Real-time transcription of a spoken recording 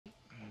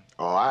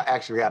Oh, I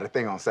actually had a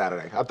thing on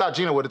Saturday. I thought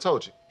Gina would have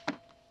told you.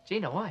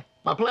 Gina, why?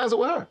 My plans are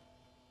with her.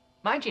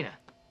 My Gina?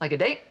 Like a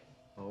date?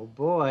 Oh,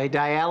 boy,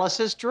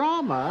 dialysis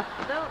drama.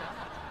 No.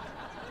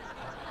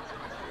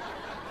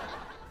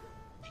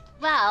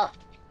 Well,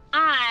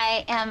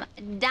 I am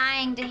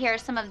dying to hear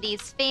some of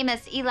these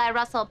famous Eli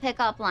Russell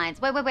pickup lines.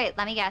 Wait,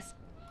 let me guess.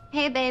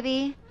 Hey,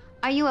 baby,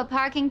 are you a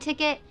parking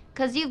ticket?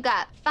 'Cause you've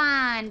got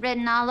fine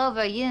written all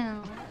over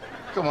you.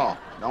 Come on.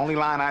 The only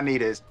line I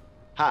need is,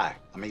 hi,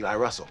 I'm Eli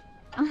Russell.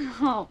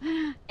 Oh,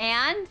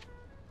 and?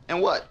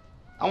 And what?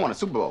 I won a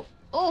Super Bowl.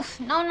 Oof,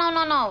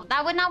 no.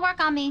 That would not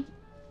work on me.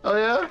 Oh,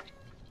 yeah?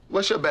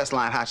 What's your best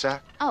line, Hotshot?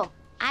 Oh,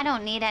 I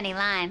don't need any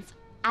lines.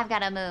 I've got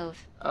to move.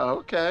 Oh,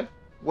 okay.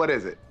 What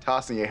is it?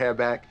 Tossing your hair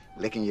back,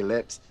 licking your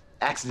lips,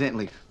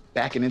 accidentally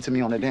backing into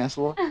me on the dance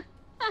floor?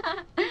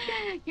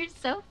 You're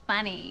so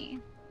funny.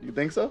 You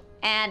think so?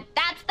 And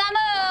that's the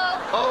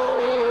move!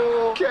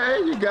 Oh, okay,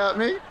 you got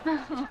me.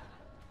 Of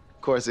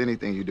course,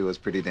 anything you do is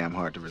pretty damn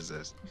hard to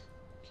resist.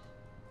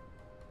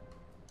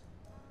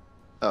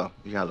 Oh,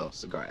 you got a little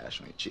cigar ash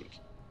on your cheek.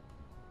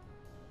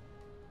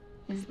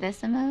 Is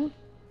this a move?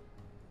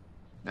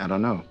 I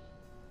don't know.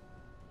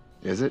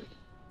 Is it?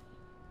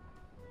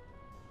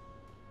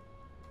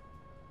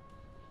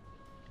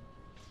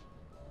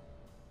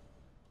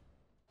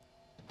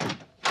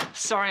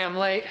 Sorry I'm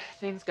late.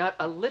 Things got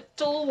a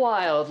little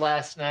wild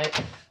last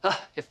night.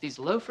 If these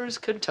loafers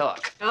could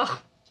talk.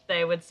 Oh,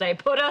 they would say,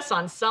 put us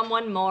on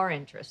someone more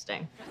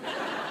interesting.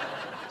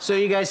 So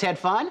you guys had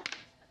fun?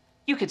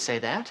 You could say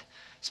that.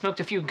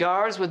 Smoked a few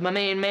cigars with my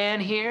main man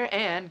here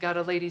and got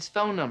a lady's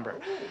phone number.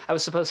 I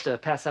was supposed to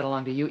pass that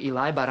along to you,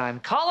 Eli, but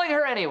I'm calling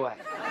her anyway.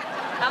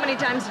 How many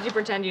times did you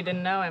pretend you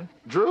didn't know him?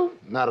 Drew?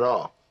 Not at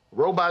all.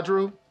 Robot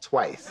Drew?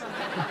 Twice.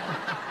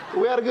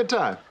 We had a good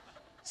time.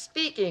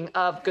 Speaking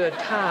of good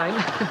time,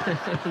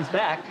 he's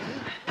back.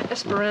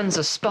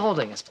 Esperanza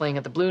Spalding is playing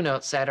at the Blue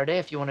Note Saturday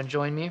if you want to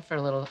join me for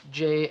a little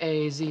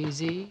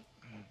J-A-Z-Z.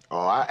 Oh,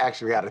 I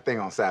actually had a thing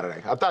on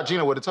Saturday. I thought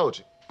Gina would have told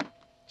you.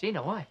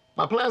 Gina, why?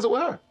 My plans are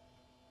with her.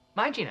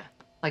 My Gina?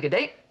 Like a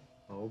date?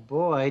 Oh,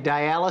 boy,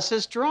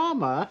 dialysis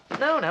drama.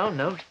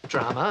 No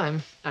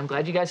drama. I'm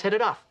glad you guys hit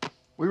it off.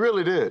 We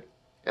really did.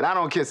 And I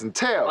don't kiss and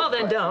tell. Well,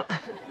 then but... don't.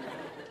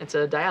 It's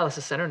a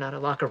dialysis center, not a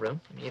locker room.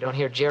 You don't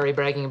hear Jerry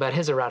bragging about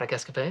his erotic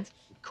escapades.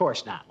 Of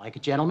course not. Like a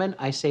gentleman,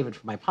 I save it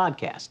for my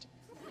podcast.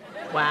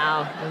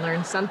 Wow, you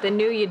learn something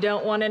new you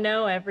don't want to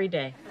know every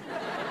day.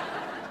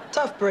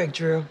 Tough break,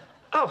 Drew.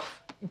 Oh,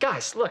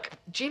 guys, look,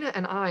 Gina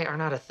and I are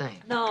not a thing.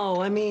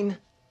 No, I mean,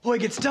 boy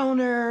gets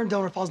donor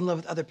falls in love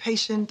with other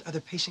patient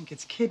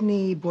gets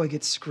kidney, boy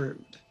gets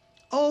screwed.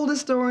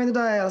 Oldest story in the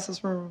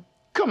dialysis room.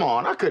 Come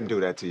on, I couldn't do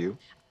that to you.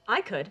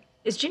 I could.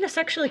 Is Gina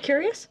sexually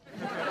curious?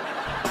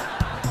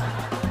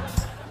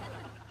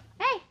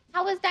 Hey,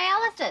 how was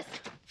dialysis?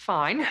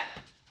 Fine.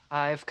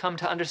 I've come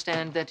to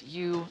understand that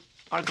you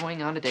are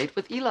going on a date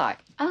with Eli.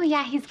 Oh,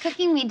 yeah, he's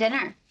cooking me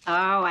dinner.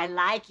 Oh, I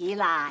like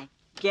Eli.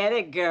 Get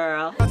it,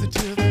 girl.